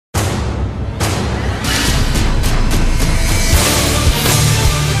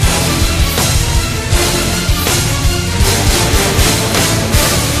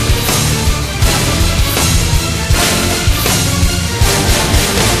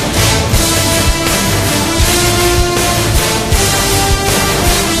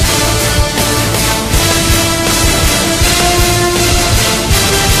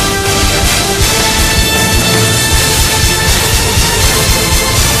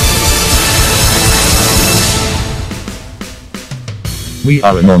We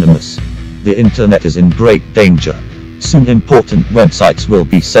are anonymous. The internet is in great danger. Soon important websites will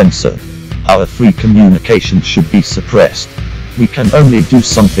be censored. Our free communication should be suppressed. We can only do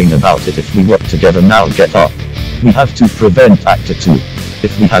something about it if we work together. Now get up. We have to prevent Actor 2.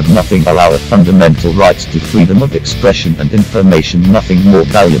 If we have nothing but our fundamental rights to freedom of expression and information, nothing more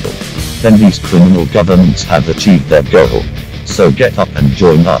valuable, then these criminal governments have achieved their goal. So get up and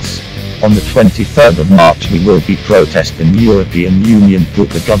join us. On the 23rd of March we will be protesting European Union put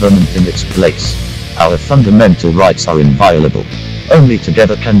the government in its place. Our fundamental rights are inviolable. Only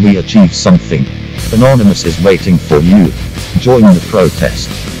together can we achieve something. Anonymous is waiting for you. Join the protest.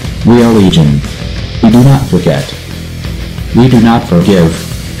 We are Legion. We do not forget. We do not forgive.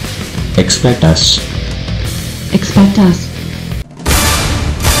 Expect us. Expect us.